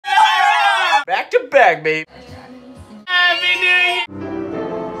Back to back, baby. Happy New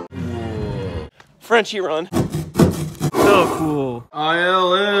Year. Frenchie run. So cool.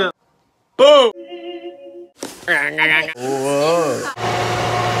 ILM. Boom. Whoa.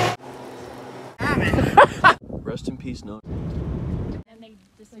 Rest in peace, no.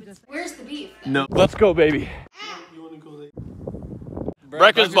 Where's the beef? No. Let's go, baby. You want to go there?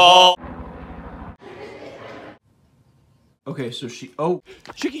 Breakfast ball. Okay, so she. Oh,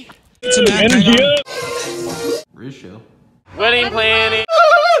 Chicky. It's a bad energy. Ratio. Wedding planning.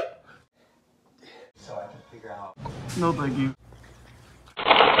 So I can figure out. No, thank you.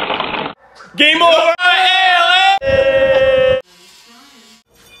 Game over.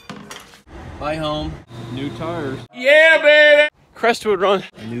 Bye home. New tires. Yeah, baby. Crestwood run.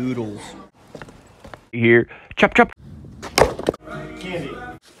 Noodles. Here. Chop, chop. Candy.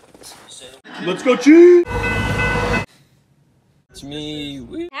 Let's go, cheese. It's me.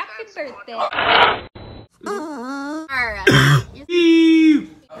 Woo. Happy birthday. Alright.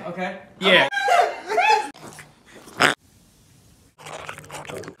 Okay. Yeah.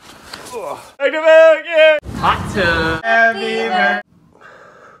 Hot tub. Happy birthday.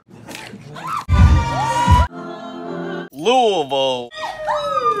 Louisville.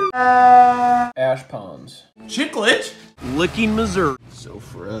 Ash ponds. Chiclet. Licking, Missouri. So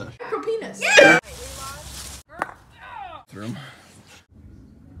fresh. Penis. Through 'em.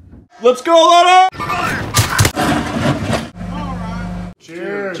 Let's go, Lotto!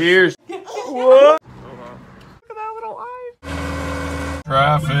 Cheers. Cheers. What? Look at that little eye.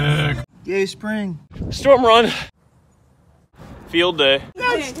 Traffic. Yay, spring. Storm run. Field day.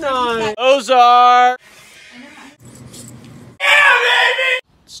 That's nice. Ozark. Yeah, baby!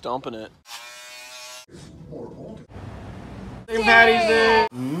 Stomping it. St. Patty's Day.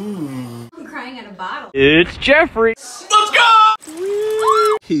 I'm crying at a bottle. It's Jeffrey. Let's go!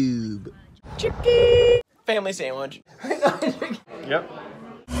 Tube. Chicky. Family sandwich. Yep.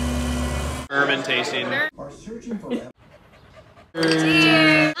 Urban tasting. I'm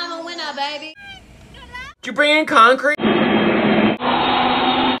a winner, baby. Did you bring in concrete?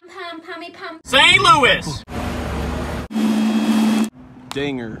 Pum. St. Louis.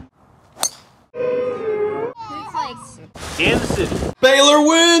 Dinger. Who's like Kansas City. Baylor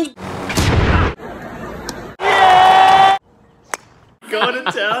wins. Yeah. Go to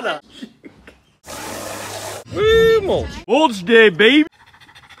town. Woo, mulch. Mulch day, baby.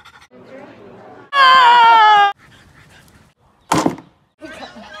 Ah!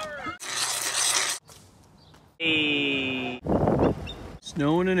 Hey.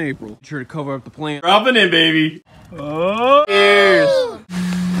 Snowing in April. Sure to cover up the plant. Dropping in, baby. Oh, cheers.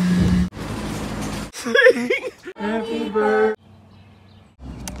 Happy birthday.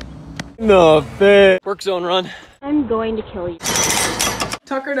 No fit. Work zone run. I'm going to kill you.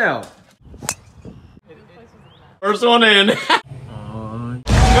 Tuckered out. First one in.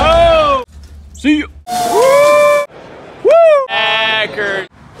 Go! See you. Woo! Woo! Packard.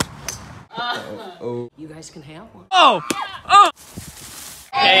 You guys can have one. Oh! Oh!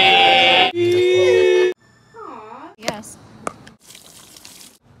 Hey! Aww. Yes.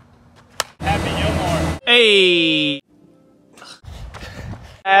 Happy Gilmore. Hey!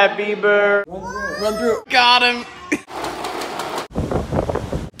 Happy birthday. Run through. Got him.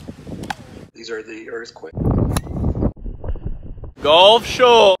 These are the earthquake. Gulf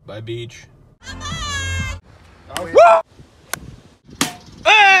Shore. By beach. Woo!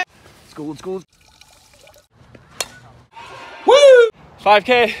 Hey! Let's go, let's go. Woo!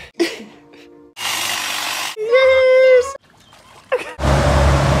 5K. Yes!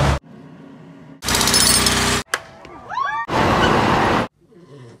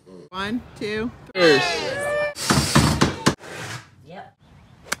 1, 2, 3. Cheers. Yep.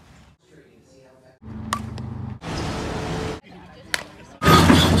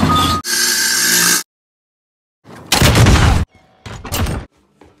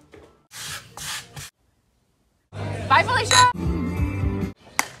 Bye, Felicia.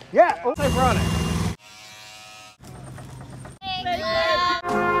 Yeah, oh, I brought it.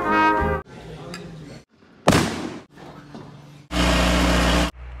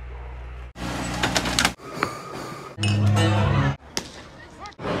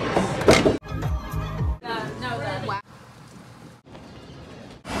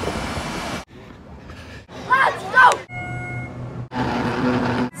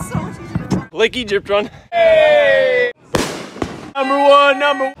 Lake Egypt run. Hey! Number one,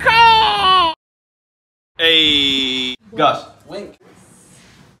 number call! Hey! Gus. Wink.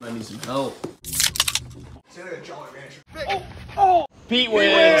 I need some help. Oh! Pete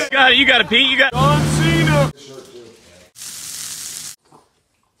wins. Got it, you got it, Pete. You got John Cena.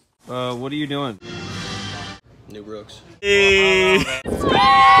 What are you doing? New Brooks. Hey.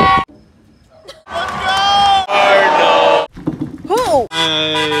 Who?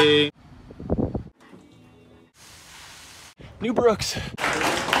 Hey. New Brooks.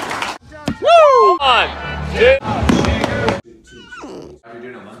 Woo! On.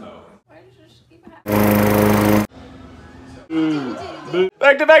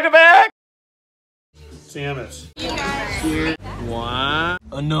 Back to back to back. Samus. One.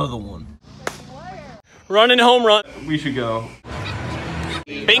 Another one. Running home run. We should go.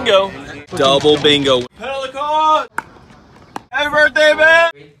 Bingo. Double bingo. Pedal the car. Happy birthday,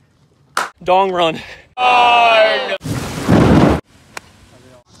 man. Dong run. Oh,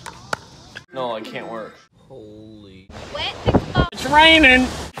 no, it can't work. Holy. It's raining.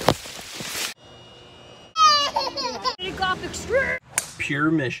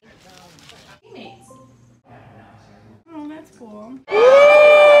 Pure mission. Oh, that's cool.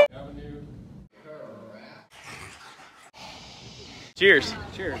 Cheers.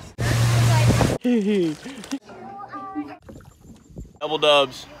 Cheers. Double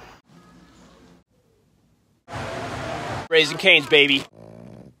dubs. Raising Cane's, baby.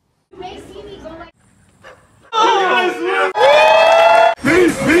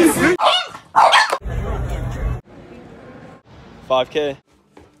 5K.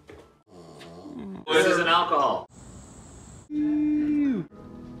 This is an alcohol.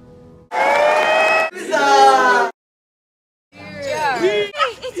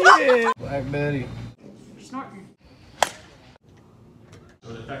 Black Betty.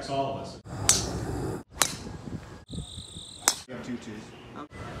 It affects all of us. You have 2 twos.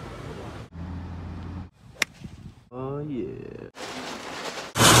 Oh yeah.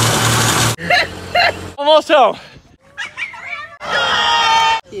 Almost home.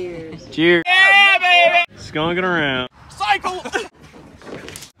 Cheers. Cheers. Yeah, baby. Skunking around. Cycle.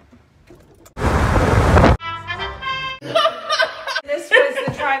 This was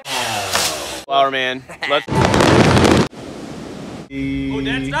the try. Flower man. Let's. Oh,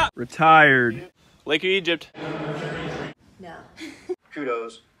 Dad, stop. Retired. Lake of Egypt. No.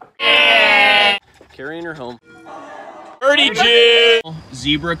 Kudos. Carrying her home. Birdie Jim.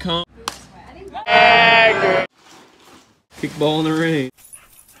 Zebra cone. Kickball in the rain.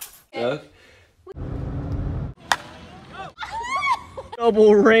 Duck.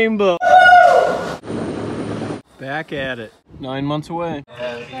 Double rainbow. Back at it. 9 months away.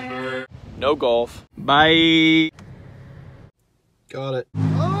 No golf. Bye. Got it.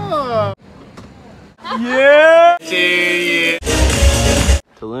 Oh. Yeah. See ya.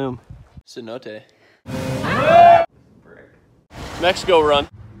 Tulum. Cenote. Mexico run.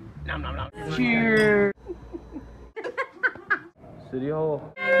 Nom, nom, nom. Cheers. City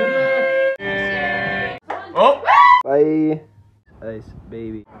Hall. Oh. Bye. Nice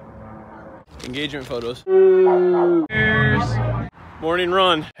baby. Engagement photos. Cheers. Morning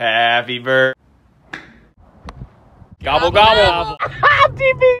run. Happy birthday. Gobble gobble.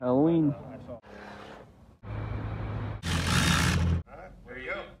 Halloween. There you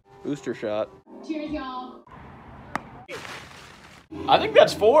go. Booster shot. Cheers, y'all. I think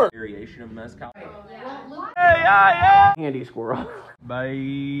that's 4. Variation of mezcal. Yeah. Handy squirrel.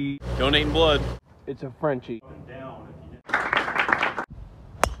 Bye. Donating blood. It's a Frenchie. Yeah!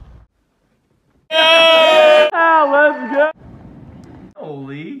 Let's go.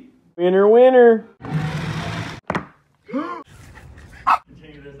 Holy. Winner, winner.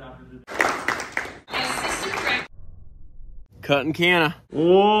 Cutting canna.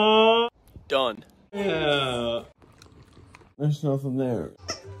 Whoa. Done. Yeah. There's nothing there.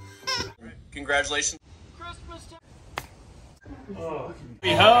 Congratulations. Christmas. Oh.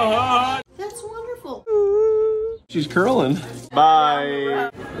 That's wonderful. She's curling. Bye.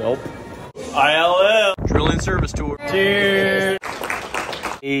 Welp. ILL. Drilling service tour. Cheers.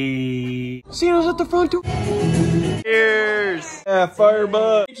 Hey. Santa's at the front door. Cheers. Yeah,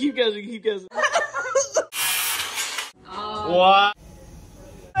 firebug. Keep guessing, keep guessing. What?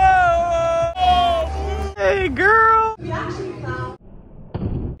 Oh. Hey, girl.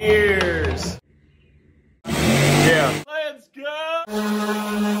 Cheers. Yeah. Let's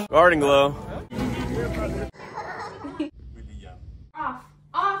go. Garden glow.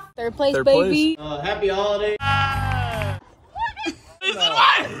 Off. Third place, Third baby. Happy holiday.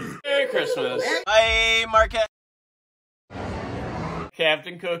 Merry Christmas. Bye, Marquette.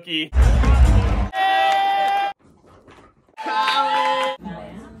 Captain Cookie.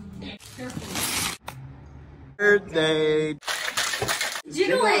 Birthday.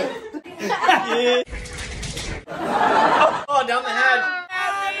 Jiggle it. Oh, down the head.